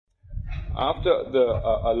after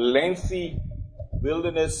a lengthy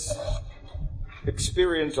wilderness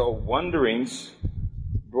experience or wanderings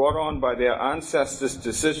brought on by their ancestors'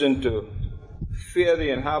 decision to fear the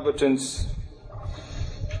inhabitants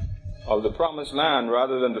of the promised land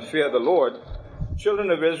rather than to fear the Lord, children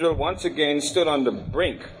of Israel once again stood on the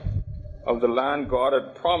brink of the land God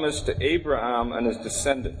had promised to Abraham and his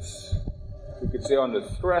descendants. We could say on the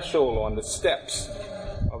threshold, on the steps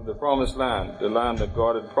of the promised land, the land that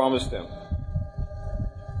God had promised them.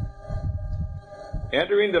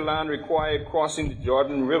 Entering the land required crossing the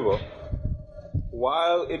Jordan River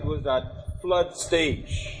while it was at flood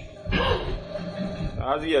stage,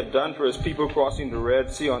 as he had done for his people crossing the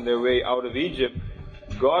Red Sea on their way out of Egypt.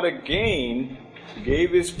 God again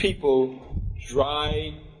gave his people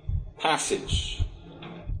dry passage.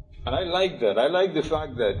 And I like that. I like the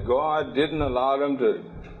fact that God didn't allow them to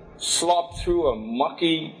slop through a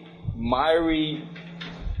mucky, miry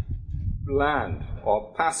land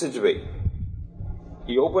or passageway.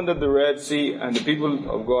 He opened up the Red Sea and the people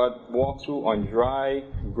of God walked through on dry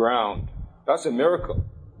ground. That's a miracle.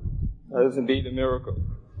 That is indeed a miracle.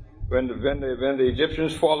 When the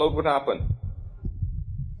Egyptians followed, what happened?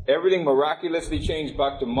 Everything miraculously changed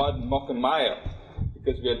back to mud, muck, and mire,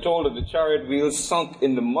 because we are told that the chariot wheels sunk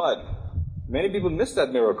in the mud. Many people miss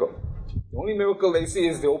that miracle. The only miracle they see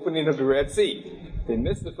is the opening of the Red Sea. They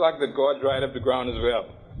miss the fact that God dried up the ground as well.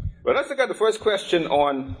 But let's look at the first question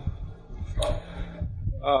on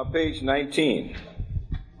page 19.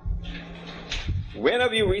 When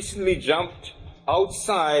have you recently jumped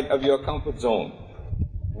outside of your comfort zone?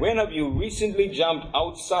 When have you recently jumped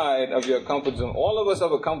outside of your comfort zone? All of us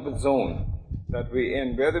have a comfort zone that we're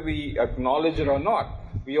in, whether we acknowledge it or not.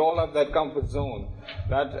 We all have that comfort zone,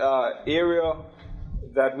 that area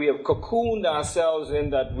that we have cocooned ourselves in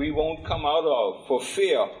that we won't come out of for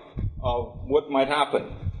fear of what might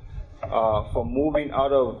happen, for moving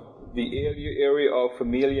out of the area of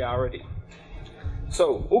familiarity.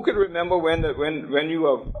 So, who could remember when you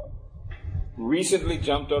have recently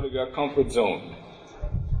jumped out of your comfort zone?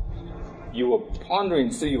 You were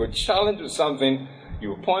pondering, so you were challenged with something,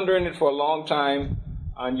 you were pondering it for a long time,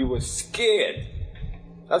 and you were scared.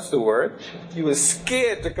 That's the word. You were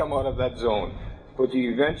scared to come out of that zone, but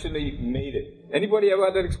you eventually made it. Anybody ever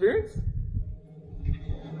had that experience?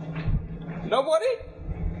 Nobody?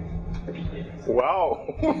 Wow.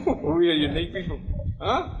 We are unique people.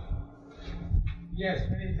 Huh? Yes,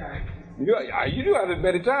 many times. You do have it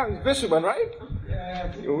many times, Fisherman, right?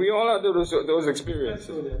 Yeah. We all have those experiences.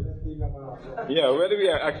 Yeah, whether we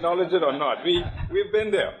acknowledge it or not, we've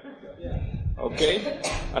been there. Okay?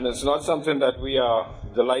 And it's not something that we are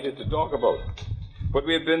delighted to talk about. But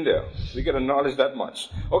we've been there. We can acknowledge that much.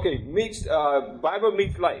 Okay, Bible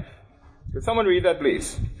meets life. Could someone read that,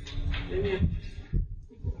 please?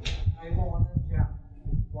 I want to jump.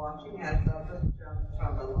 Watching as others jump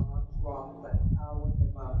from a large rock that towered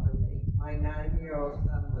above the lake. My 9-year-old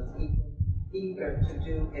son was eager to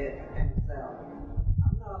do it himself.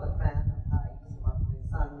 I'm not a fan of heights, but my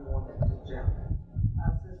son wanted to jump.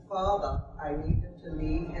 As his father, I needed to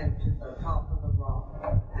lead him to the top of the rock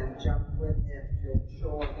and jump with him to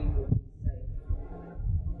ensure he would be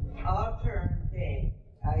safe. Our turn came.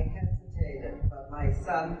 I hesitated, but my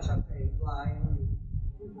son took a flying leap.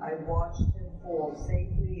 I watched him fall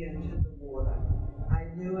safely into the water. I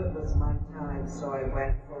knew it was my time, so I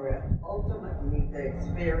went for it. Ultimately, the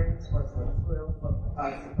experience was a thrill for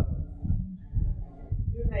us both.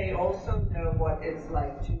 You may also know what it's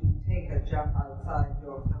like to take a jump outside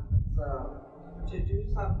your comfort zone, to do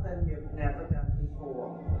something you've never done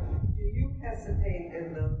before. Do you hesitate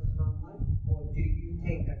in those moments, or do you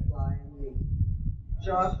take a flying leap?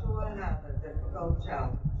 Joshua had a difficult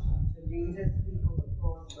challenge to lead his people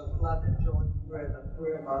across the flooded Jordan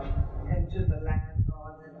River into the land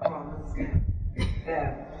God had promised them.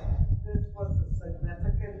 This was a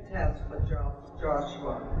significant test for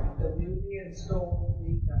Joshua, the newly installed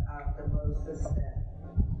leader after Moses' death.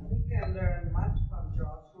 We can learn much from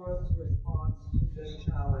Joshua's response to this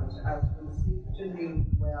challenge as we seek to lead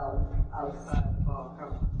well outside of our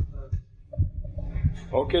comfort zone.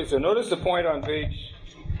 Okay, so notice the point on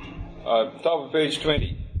top of page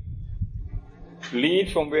 20.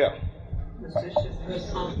 Lead from where?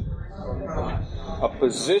 A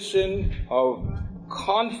position of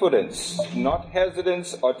confidence, not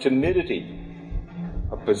hesitance or timidity.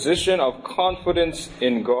 A position of confidence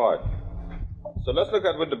in God. So let's look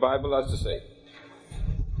at what the Bible has to say.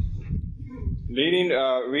 Reading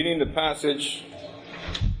the passage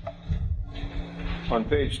on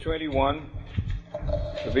page 21.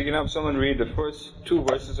 If we can have someone read the first 2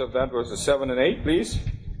 verses of that, verses 7 and 8, please.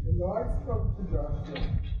 The Lord spoke to Joshua,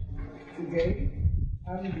 Today,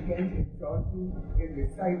 I began to exalt you in the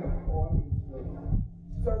sight of all Israel,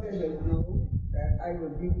 so they will know that I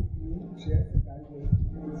will be with you just as I was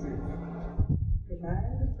with Moses.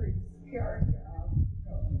 Command the priests carry the ark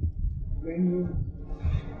of the covenant when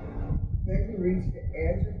you reach the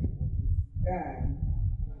edge of the stand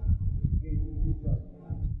in the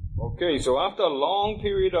Jordan. Okay, so after a long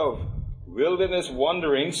period of wilderness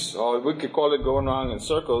wanderings, or we could call it going around in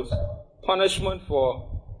circles, punishment for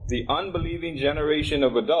the unbelieving generation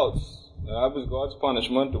of adults. That was God's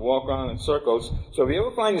punishment, to walk around in circles. So if you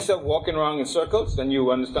ever find yourself walking around in circles, then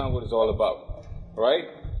you understand what it's all about. Right?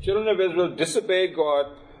 Children of Israel disobeyed God,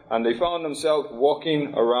 and they found themselves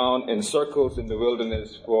walking around in circles in the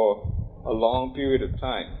wilderness for a long period of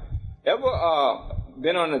time. Ever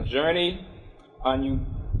been on a journey and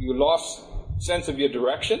you lost sense of your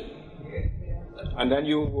direction? And then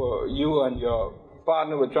you and your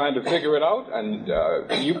partner were trying to figure it out, and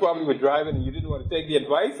you probably were driving and you didn't want to take the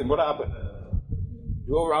advice, and what happened?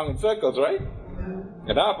 You go around in circles, right?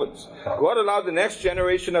 It happens. God allowed the next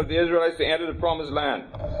generation of the Israelites to enter the promised land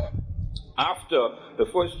after the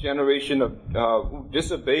first generation of who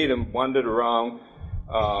disobeyed Him wandered around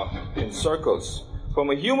in circles.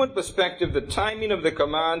 From a human perspective, the timing of the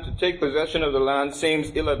command to take possession of the land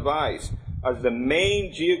seems ill-advised, as the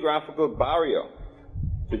main geographical barrier,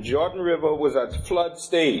 the Jordan River, was at flood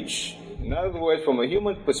stage. In other words, from a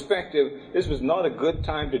human perspective, this was not a good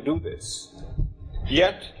time to do this.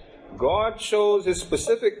 Yet, God chose His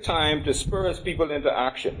specific time to spur His people into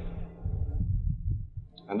action.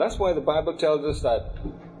 And that's why the Bible tells us that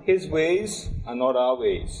His ways are not our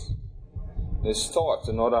ways. His thoughts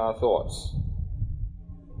are not our thoughts.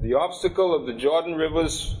 The obstacle of the Jordan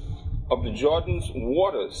rivers, of the Jordan's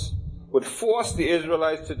waters, would force the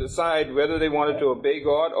Israelites to decide whether they wanted to obey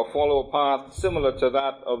God or follow a path similar to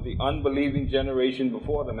that of the unbelieving generation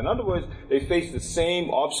before them. In other words, they faced the same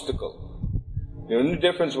obstacle. The only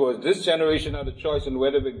difference was this generation had a choice in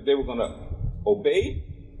whether they were going to obey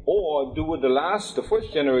or do what the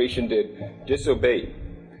first generation did, disobey.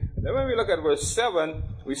 And then when we look at verse 7,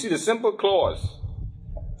 we see the simple clause.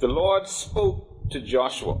 The Lord spoke to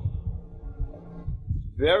Joshua.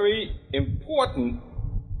 Very important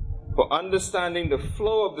for understanding the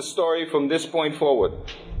flow of the story from this point forward.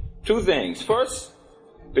 Two things. First,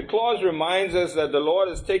 the clause reminds us that the Lord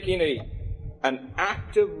is taking an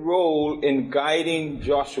active role in guiding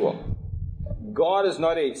Joshua. God is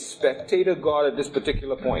not a spectator God at this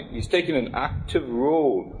particular point. He's taking an active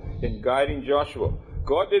role in guiding Joshua.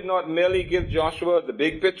 God did not merely give Joshua the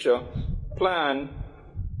big picture plan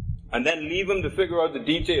and then leave him to figure out the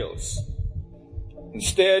details.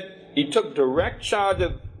 Instead, He took direct charge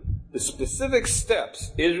of the specific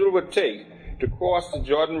steps Israel would take to cross the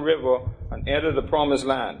Jordan River and enter the promised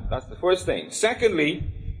land. That's the first thing. Secondly,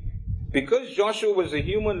 because Joshua was a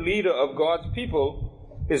human leader of God's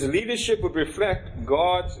people, his leadership would reflect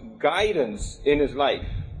God's guidance in his life.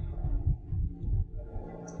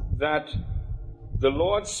 That the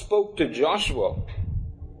Lord spoke to Joshua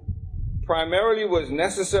primarily was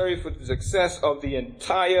necessary for the success of the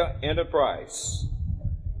entire enterprise.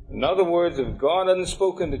 In other words, if God hadn't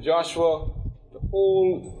spoken to Joshua, the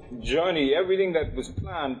whole journey, everything that was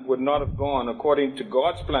planned would not have gone according to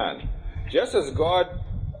God's plan. Just as God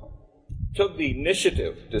took the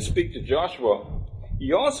initiative to speak to Joshua,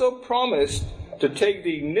 He also promised to take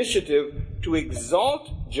the initiative to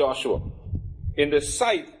exalt Joshua in the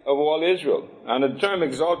sight of all Israel. And the term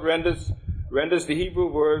exalt renders the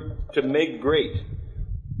Hebrew word to make great.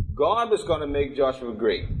 God was going to make Joshua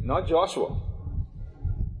great, not Joshua.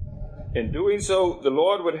 In doing so, the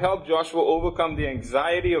Lord would help Joshua overcome the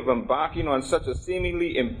anxiety of embarking on such a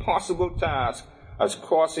seemingly impossible task as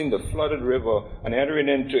crossing the flooded river and entering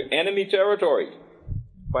into enemy territory.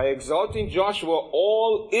 By exalting Joshua,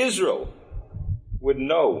 all Israel would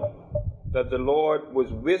know that the Lord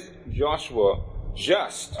was with Joshua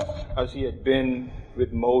just as He had been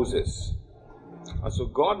with Moses. And so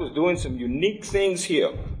God was doing some unique things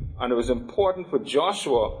here, and it was important for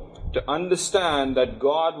Joshua to understand that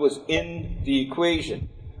God was in the equation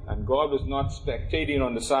and God was not spectating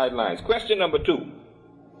on the sidelines. Question number 2,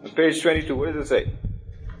 on page 22, what does it say?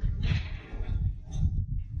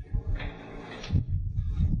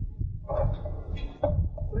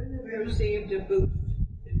 When have you received a boost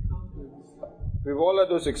in confidence? We've all had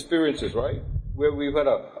those experiences, right? Where we've had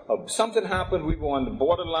something happened, we were on the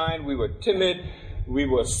borderline, we were timid, we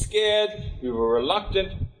were scared, we were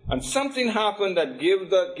reluctant, and something happened that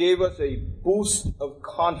gave us a boost of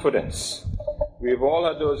confidence. We've all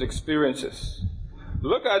had those experiences.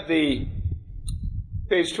 Look at the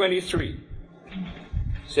page 23. It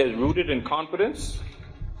says, rooted in confidence.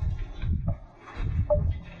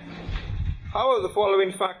 How have the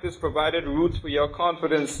following factors provided roots for your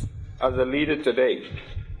confidence as a leader today,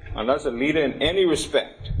 and as a leader in any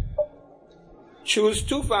respect? Choose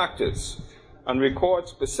 2 factors and record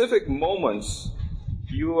specific moments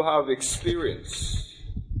you have experienced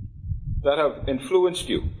that have influenced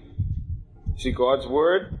you. See, God's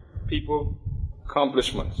Word, people,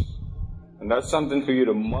 accomplishments. And that's something for you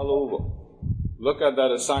to mull over. Look at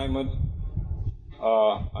that assignment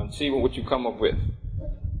and see what you come up with.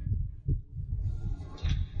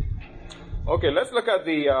 Okay, let's look at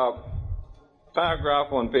the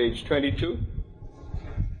paragraph on page 22.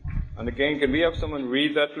 And again, can we have someone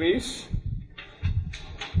read that, please?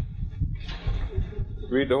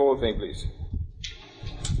 Read the whole thing, please.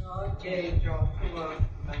 God gave Joshua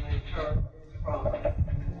an encouraging promise.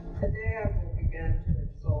 Today I will begin to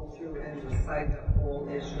exalt you in the sight of all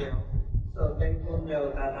Israel, so they will know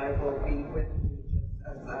that I will be with you just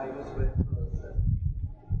as I was with Moses.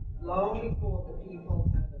 Long before the people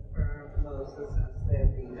had affirmed Moses as their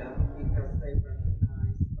leader because they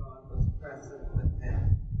recognized God was present with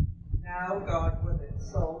them. Now God would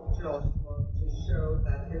exalt Joshua to show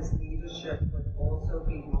that his leadership would also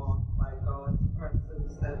be marked by God's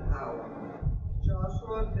presence and power.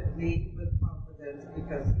 Joshua could lead with confidence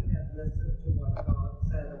because he had listened to what God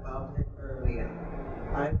said about him earlier.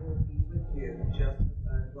 I will be with you just as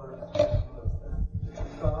I was with Moses.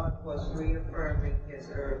 God was reaffirming his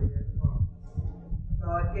earlier promise.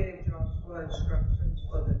 God gave Joshua instructions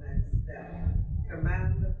for the next step.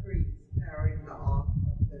 Command the priests carrying the ark of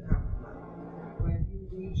the covenant. When you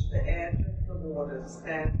reach the edge of the water,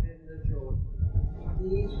 stand in the Jordan.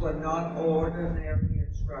 These were not ordinary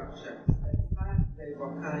instructions. In fact, they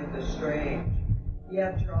were kind of strange.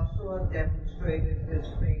 Yet Joshua demonstrated his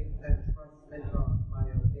faith and trust in God by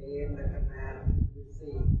obeying the command he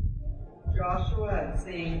received. Joshua had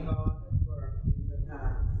seen God at work in the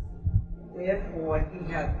past. Therefore, he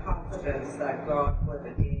had confidence that God would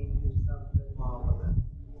again do something marvelous.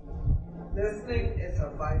 Listening is a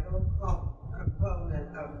vital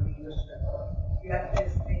component of leadership. Yet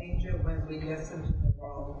there's danger when we listen to the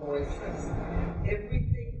wrong voices. If we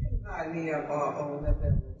think too highly of our own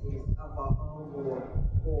abilities, of our own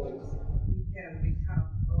voice, we can become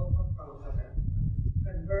overconfident.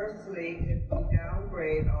 Conversely, if we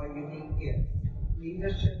downgrade our unique gifts,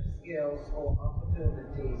 leadership skills, or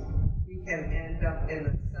opportunities, we can end up in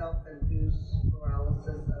a self-induced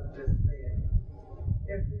paralysis of despair.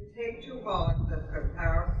 If we take to heart the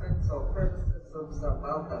comparisons or criticisms of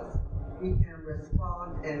others, we can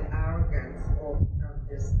respond in arrogance or become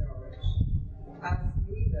discouraged. As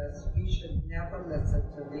leaders, we should never listen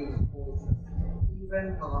to these voices,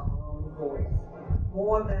 even our own voice,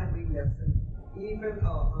 more than we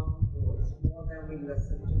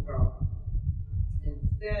listen to God.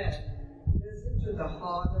 Instead, listen to the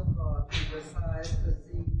heart of God who desires to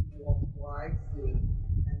see you walk wisely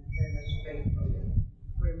and finish faithfully.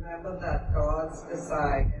 Remember that God's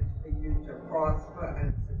desire is for you to prosper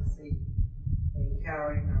and succeed in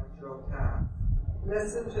carrying out your task.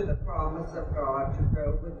 Listen to the promise of God to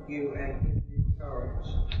go with you and give you courage.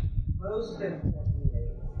 Most importantly,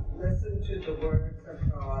 listen to the words of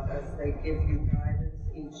God as they give you guidance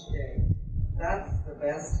each day. That's the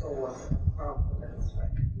best source of confidence for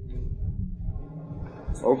you.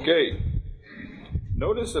 Okay.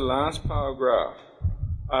 Notice the last paragraph.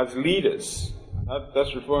 As leaders,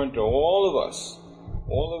 that's referring to all of us.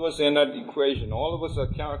 All of us in that equation. All of us are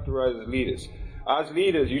characterized as leaders. As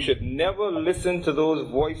leaders, you should never listen to those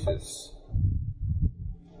voices,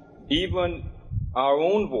 even our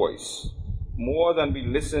own voice, more than we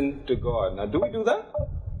listen to God. Now, do we do that?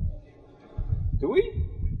 Do we?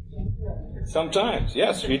 Sometimes,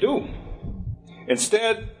 yes, we do.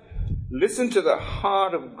 Instead, listen to the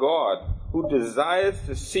heart of God, who desires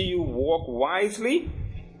to see you walk wisely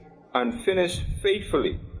and finish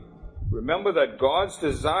faithfully. Remember that God's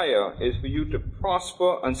desire is for you to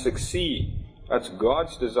prosper and succeed. That's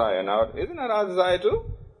God's desire. Now, isn't that our desire too?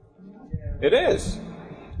 It is.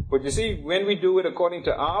 But you see, when we do it according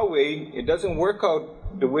to our way, it doesn't work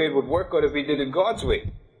out the way it would work out if we did it God's way.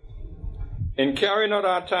 In carrying out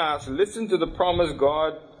our tasks, listen to the promise of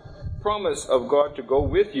God to go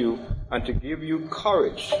with you and to give you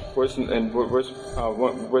courage. Verse 9.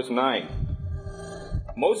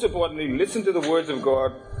 Most importantly, listen to the words of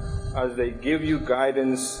God as they give you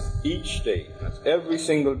guidance each day. That's every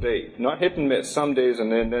single day. Not hit and miss some days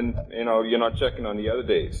and then you're not checking on the other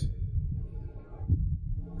days.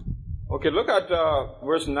 Okay, look at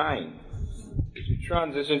verse 9. As we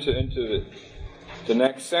transition into the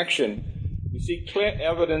next section, we see clear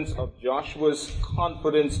evidence of Joshua's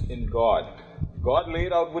confidence in God. God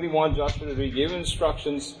laid out what he wanted Joshua to do. He gave him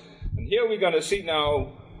instructions, and here we're going to see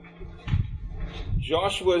now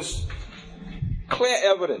Joshua's clear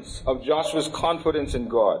evidence of Joshua's confidence in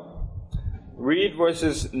God. Read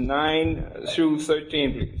verses 9 through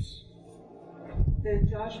 13, please. Then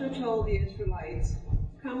Joshua told the Israelites,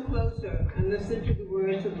 "Come closer and listen to the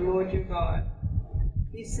words of the Lord your God."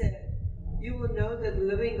 He said, "You will know that the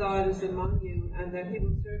living God is among you, and that he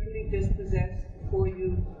will certainly dispossess for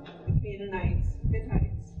you the Canaanites,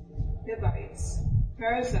 Hittites, Hivites,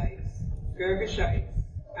 Perizzites, Girgashites,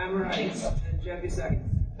 Amorites, and Jebusites."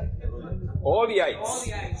 All the All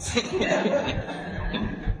the ites.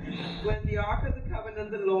 When the ark of the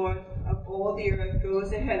covenant of the Lord of all the earth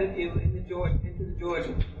goes ahead of you into the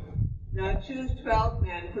Jordan. Now choose 12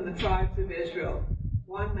 men from the tribes of Israel,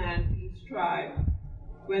 1 man for each tribe.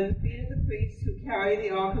 When the feet of the priests who carry the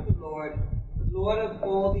ark of the Lord of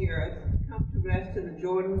all the earth, come to rest in the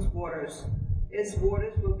Jordan's waters, its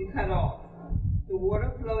waters will be cut off. The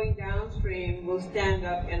water flowing downstream will stand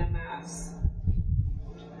up in a mass.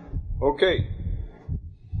 Okay.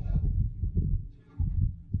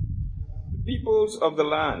 The peoples of the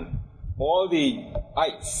land, all the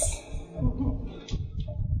ites,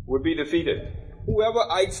 would be defeated. Whoever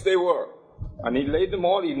ites they were. And he laid them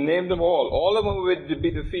all, he named them all. All of them would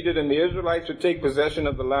be defeated, and the Israelites would take possession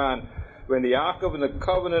of the land when the ark of the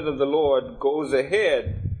covenant of the Lord goes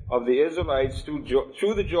ahead of the Israelites through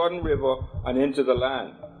the Jordan River and into the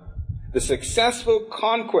land. The successful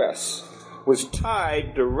conquest was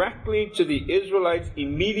tied directly to the Israelites'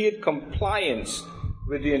 immediate compliance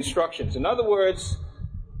with the instructions. In other words,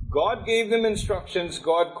 God gave them instructions,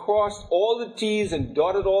 God crossed all the T's and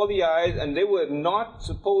dotted all the I's, and they were not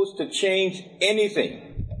supposed to change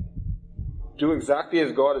anything. Do exactly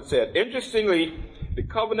as God had said. Interestingly, the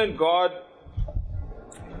covenant God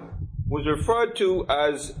was referred to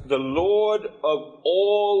as the Lord of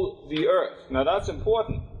all the earth. Now that's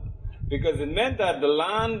important, because it meant that the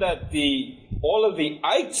land that all of the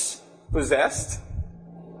ites possessed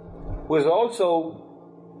was also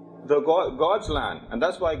God's land. And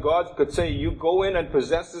that's why God could say, you go in and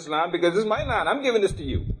possess this land, because it's my land. I'm giving this to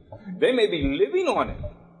you. They may be living on it,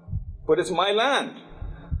 but it's my land.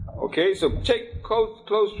 Okay, so take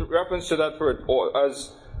close reference to that word,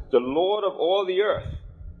 as the Lord of all the earth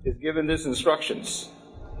is given these instructions.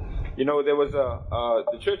 You know, there was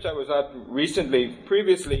the church I was at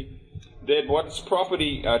previously, they had bought this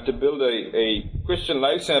property to build a Christian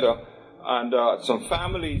life center, and some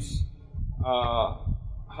families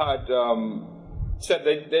had said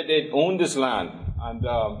they'd owned this land, and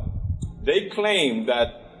they claimed that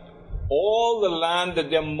all the land that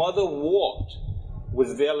their mother walked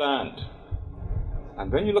was their land.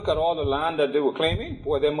 And when you look at all the land that they were claiming,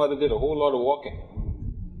 boy, their mother did a whole lot of walking.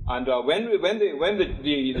 And when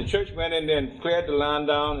the church went in there and cleared the land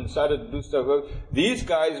down and started to do stuff, these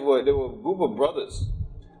guys they were a group of brothers.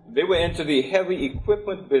 They were into the heavy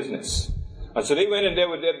equipment business. And so they went in there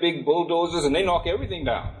with their big bulldozers and they knocked everything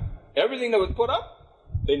down. Everything that was put up,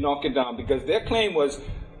 they knocked it down, because their claim was,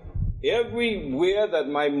 everywhere that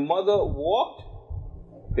my mother walked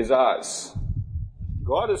is ours.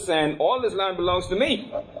 God is saying, all this land belongs to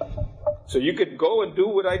me. So you could go and do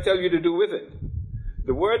what I tell you to do with it.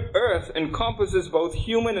 The word earth encompasses both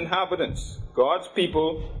human inhabitants, God's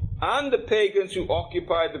people, and the pagans who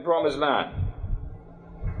occupied the promised land.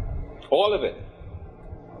 All of it.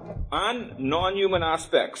 And non-human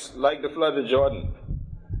aspects, like the flood of Jordan.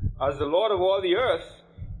 As the Lord of all the earth,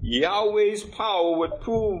 Yahweh's power would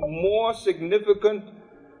prove more significant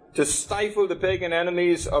to stifle the pagan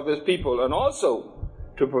enemies of his people, and also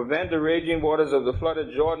to prevent the raging waters of the flood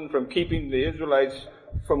of Jordan from keeping the Israelites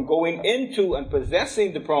from going into and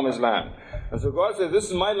possessing the promised land. And so God says, this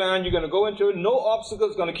is my land, you're going to go into it, no obstacle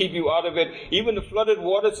is going to keep you out of it. Even the flooded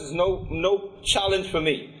waters is no challenge for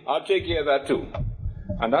me. I'll take care of that too.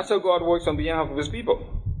 And that's how God works on behalf of his people.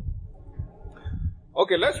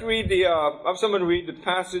 Okay, let's read have someone read the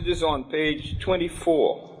passages on page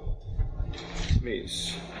 24,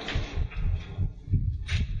 please.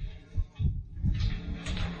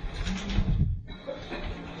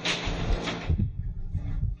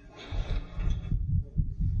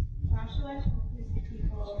 Joshua told his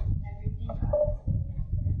people everything God spoke.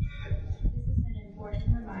 This is an important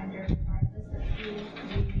reminder regardless of who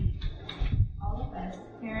we meet. All of us,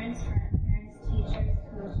 parents, grandparents, teachers,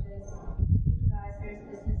 coaches, supervisors,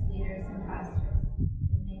 business leaders, and pastors,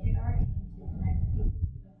 have made it our aim to connect people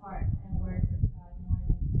to the heart and words of God more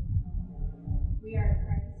than to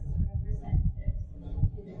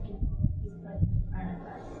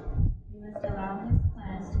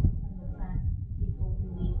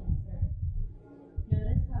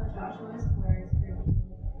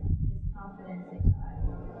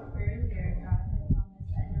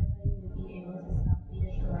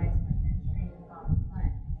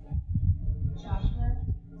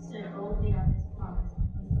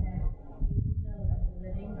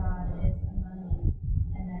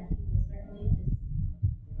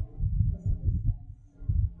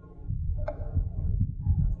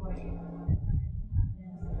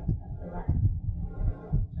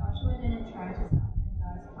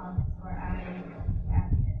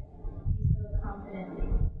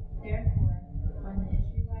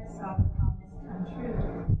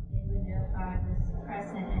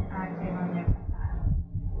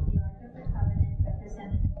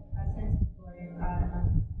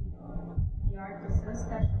ark was so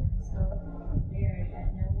special and so rare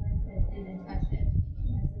that no one could even touch it.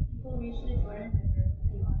 As the people reached the Jordan River,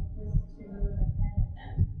 the ark was to move ahead of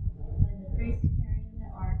them. When the priest carrying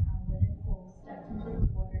the ark on wooden poles stepped into the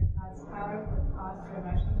water, God's power would cause the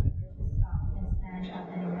rushing river to stop and stand up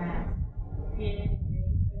in a mass, creating a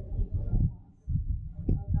way for the people to cross.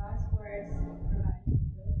 While God's words provided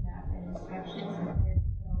a roadmap and instructions of where to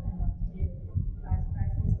go and what to do, God's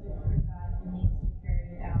presence would provide the means to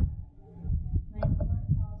carry it out. When you are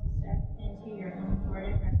called to step into your own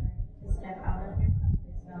Jordan River, to step out of your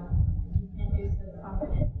comfort zone, you can do so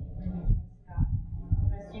confidently when you trust God.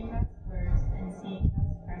 Trusting God's words and seeing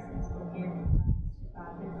God's presence will give rise to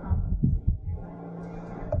godly confidence in your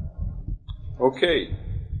life. Okay,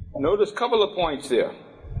 notice a couple of points there.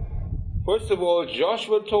 First of all,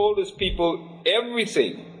 Joshua told his people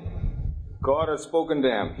everything God had spoken to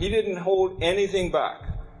him. He didn't hold anything back.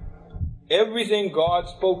 Everything God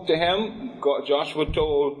spoke to him, Joshua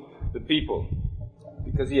told the people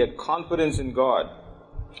because he had confidence in God.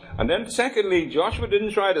 And then secondly, Joshua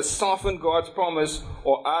didn't try to soften God's promise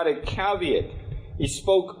or add a caveat. He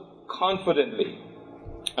spoke confidently.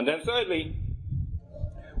 And then thirdly,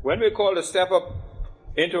 when we're called to step up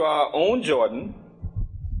into our own Jordan,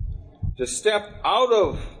 to step out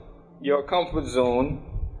of your comfort zone,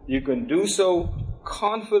 you can do so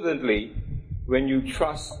confidently when you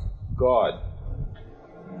trust God.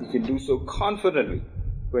 You can do so confidently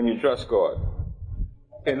when you trust God.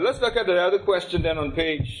 And let's look at the other question then on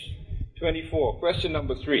page 24. Question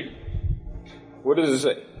number 3. What does it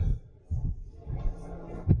say?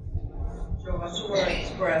 Joshua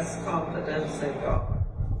expressed confidence in God.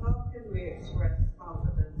 How can we express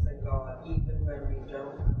confidence in God even when we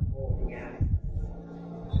don't have all the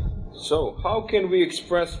answers? So, how can we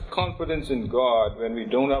express confidence in God when we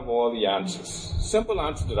don't have all the answers? Simple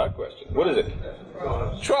answer to that question. What is it?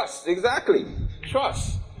 Trust, exactly.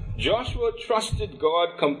 Trust. Joshua trusted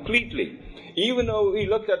God completely. Even though he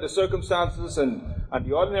looked at the circumstances and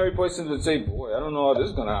the ordinary person would say, boy, I don't know how this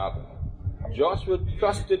is going to happen. Joshua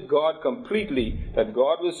trusted God completely, that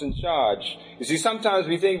God was in charge. You see, sometimes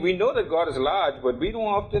we know that God is large, but we don't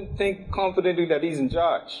often think confidently that He's in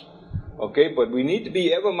charge. Okay, but we need to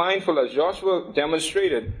be ever mindful, as Joshua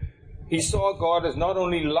demonstrated. He saw God as not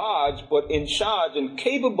only large, but in charge and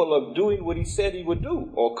capable of doing what He said He would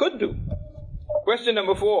do, or could do. Question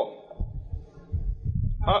number 4.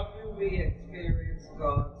 How do we experience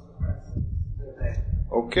God's presence today?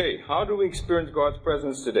 Okay, how do we experience God's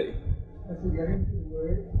presence today? As we get into the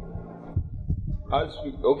Word,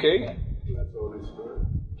 Okay. That's the Holy Spirit.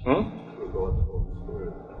 Through God's Holy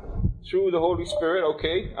Spirit. Through the Holy Spirit,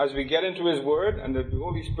 okay. As we get into His Word, and the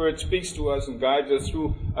Holy Spirit speaks to us and guides us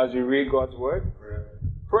through as we read God's Word.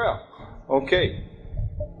 Prayer. Okay.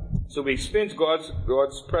 So we experience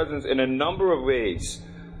God's presence in a number of ways.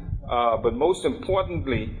 But most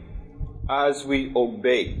importantly, as we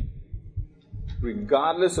obey.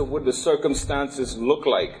 Regardless of what the circumstances look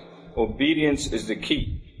like, obedience is the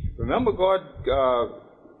key. Remember, God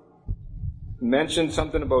mentioned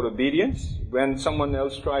something about obedience when someone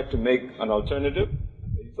else tried to make an alternative.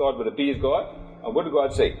 He thought would appease God. And what did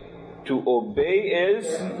God say? To obey is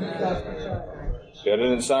better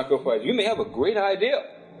than sacrifice. You may have a great idea,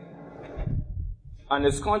 and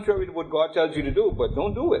it's contrary to what God tells you to do, but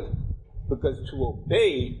don't do it, because to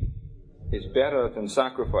obey is better than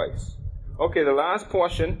sacrifice. Okay, the last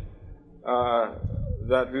portion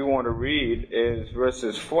that we want to read is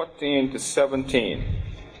verses 14 to 17.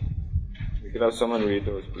 We could have someone read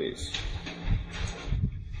those, please.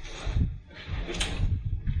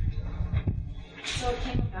 So it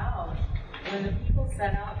came about, when the people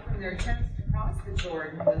set out from their tents to cross the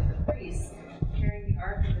Jordan with the priests carrying the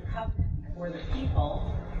Ark of the Covenant before the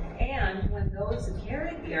people, and when those who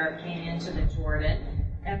carried the Ark came into the Jordan,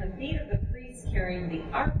 and the feet of the priests carrying the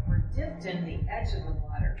Ark were dipped in the edge of the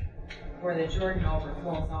water, where the Jordan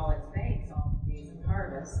overflows all its banks all the days of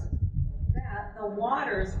harvest, that the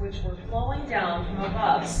waters which were flowing down from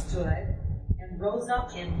above stood and rose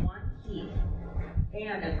up in one heap,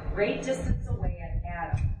 and a great distance away at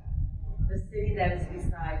Adam, the city that is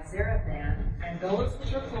beside Zarethan, and those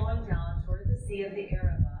which were flowing down toward the sea of the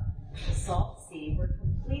Arabah, the salt sea, were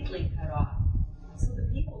completely cut off. So the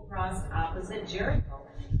people crossed opposite Jericho.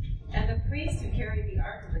 And the priests who carried the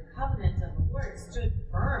Ark of the Covenant of the Lord stood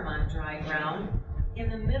firm on dry ground in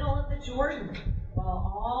the middle of the Jordan, while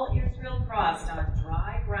all Israel crossed on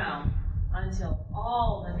dry ground until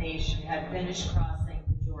all the nation had finished crossing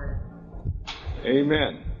the Jordan.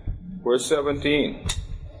 Amen. Verse 17.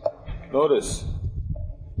 Notice,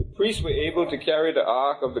 the priests were able to carry the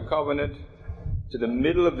Ark of the Covenant to the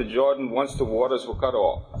middle of the Jordan once the waters were cut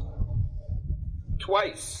off.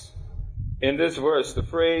 Twice in this verse, the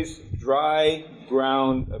phrase dry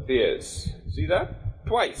ground appears. See that?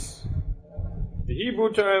 Twice. The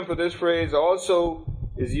Hebrew term for this phrase also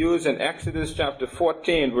is used in Exodus chapter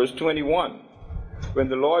 14, verse 21, when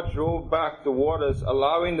the Lord drove back the waters,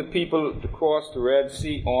 allowing the people to cross the Red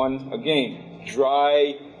Sea on, again,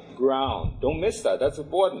 dry ground. Don't miss that. That's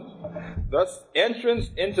important. Thus,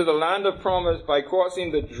 entrance into the land of promise by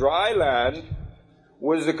crossing the dry land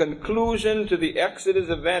was the conclusion to the Exodus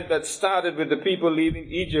event that started with the people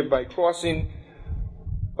leaving Egypt by crossing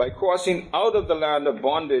out of the land of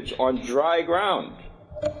bondage on dry ground.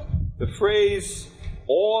 The phrase,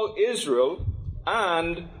 all Israel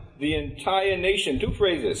and the entire nation, two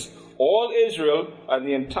phrases, all Israel and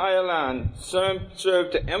the entire land, served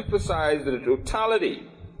to emphasize the totality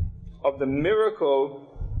of the miracle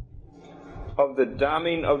of the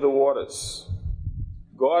damming of the waters.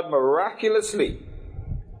 God miraculously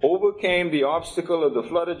overcame the obstacle of the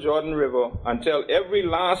flooded Jordan River until every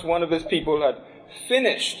last one of his people had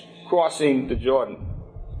finished crossing the Jordan.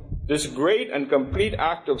 This great and complete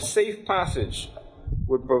act of safe passage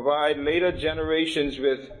would provide later generations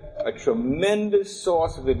with a tremendous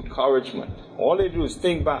source of encouragement. All they do is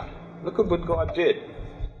think back. Look at what God did.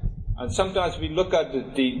 And sometimes we look at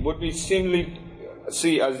what we seemingly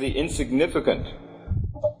see as the insignificant,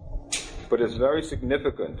 but it's very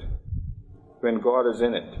significant when God is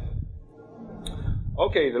in it.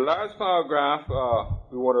 Okay, the last paragraph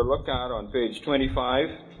we want to look at on page 25.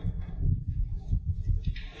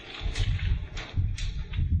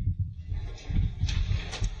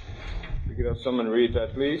 We could have someone read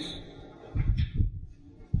that, please.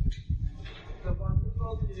 The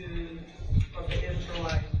wonderful news for the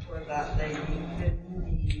Israelites were that they didn't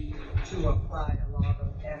need to apply a lot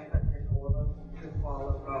of effort in order to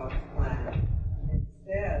follow God's plan.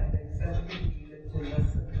 Instead, they simply needed to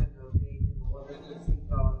listen and obey in order to see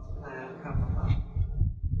God's plan come about.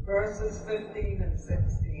 Verses 15 and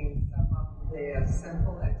 16 sum up their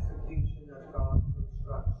simple execution of God's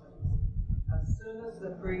instructions. As soon as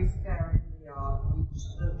the priests carrying the ark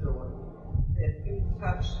reached the Jordan, their feet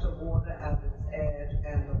touched the water at its edge,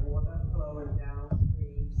 and the water flowing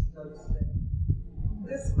downstream stood still.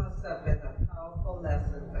 This must have been a powerful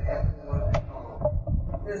lesson for everyone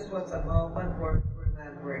involved. This was a moment worth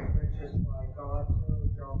remembering, which is why God told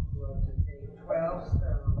Joshua to take 12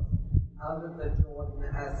 stones out of the Jordan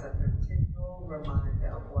as a continual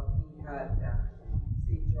reminder of what he had done.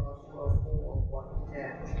 See Joshua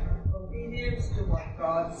 4:1-10. Obedience to what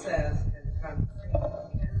God says can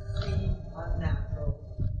seem unnatural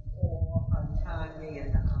or untimely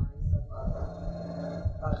in the eyes of others.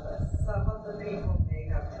 Some of the people may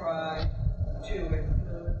have tried to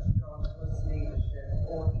influence Joshua's leadership,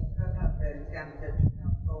 or he could have been tempted to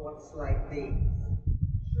have thoughts like these.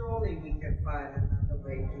 Surely we can find another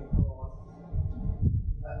way to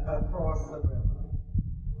cross the river.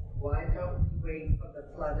 Why don't we wait for the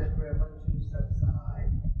flooded river to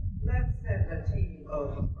subside? Let's send a team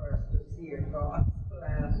over first to see if God's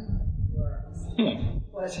plan works.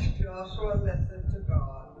 But Joshua listened to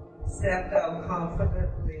God, stepped out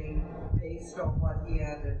confidently based on what he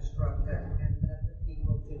had instructed, and led the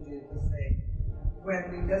people to do the same. When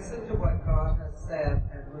we listen to what God has said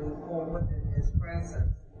and move forward in his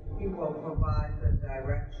presence, he will provide the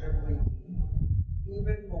direction we need.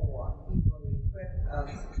 Even more, he will equip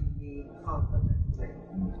us to lead confidently.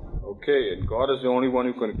 Okay, and God is the only one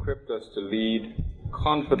who can equip us to lead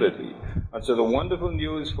confidently. And so the wonderful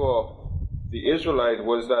news for the Israelites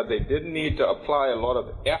was that they didn't need to apply a lot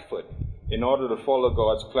of effort in order to follow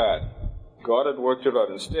God's plan. God had worked it out.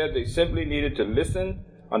 Instead, they simply needed to listen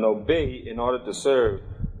and obey in order to serve,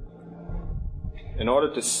 in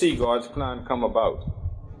order to see God's plan come about.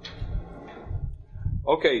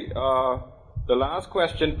 Okay, the last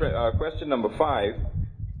question, question number 5.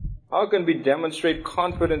 How can we demonstrate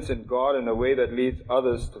confidence in God in a way that leads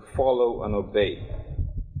others to follow and obey?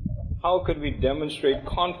 How can we demonstrate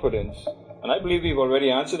confidence? And I believe we've already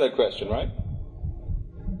answered that question, right?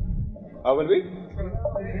 Haven't we?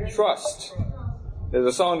 Trust. There's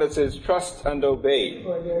a song that says, trust and obey,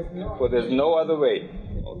 for there's no other way.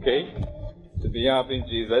 Okay? To be happy in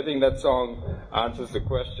Jesus. I think that song answers the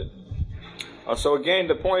question. So again,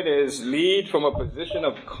 the point is, lead from a position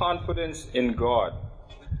of confidence in God.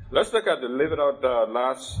 Let's look at the live it out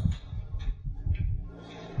last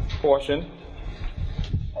portion.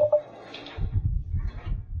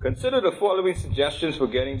 Consider the following suggestions for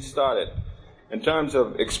getting started in terms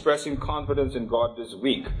of expressing confidence in God this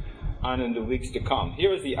week and in the weeks to come.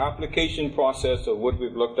 Here is the application process of what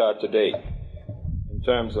we've looked at today in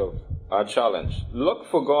terms of our challenge. Look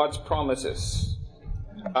for God's promises.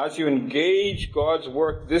 As you engage God's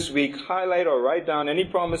work this week, highlight or write down any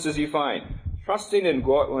promises you find. Trusting in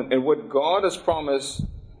God and what God has promised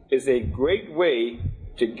is a great way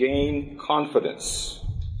to gain confidence.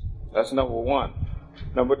 That's number one.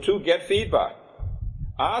 Number two, get feedback.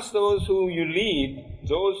 Ask those you lead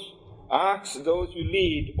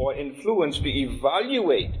or influence to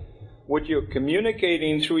evaluate what you're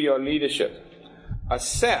communicating through your leadership.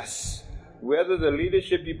 Assess whether the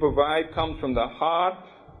leadership you provide comes from the heart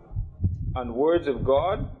and words of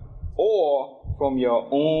God or from your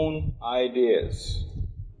own ideas.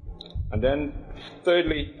 And then,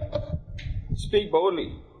 thirdly, speak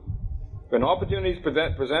boldly. When opportunities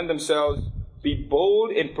present themselves, be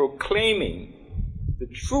bold in proclaiming the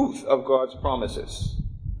truth of God's promises.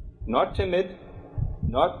 Not timid,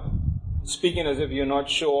 not speaking as if you're not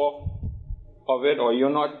sure of it or you're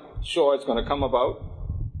not sure it's going to come about,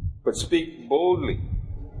 but speak boldly,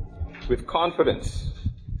 with confidence.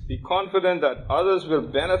 Be confident that others will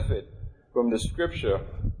benefit from the scripture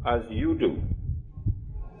as you do.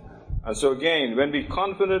 And so again, when we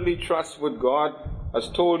confidently trust what God has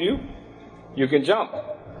told you, you can jump.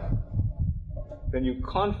 When you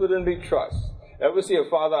confidently trust. Ever see a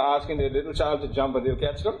father asking their little child to jump and they'll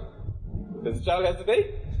catch them? Does the child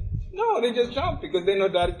hesitate? No, they just jump because they know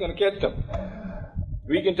Daddy's going to catch them.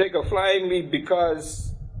 We can take a flying leap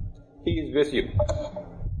because He is with you.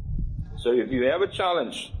 So if you have a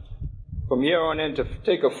challenge from here on in to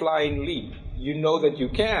take a flying leap, you know that you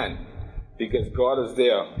can because God is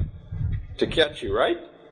there to catch you, right?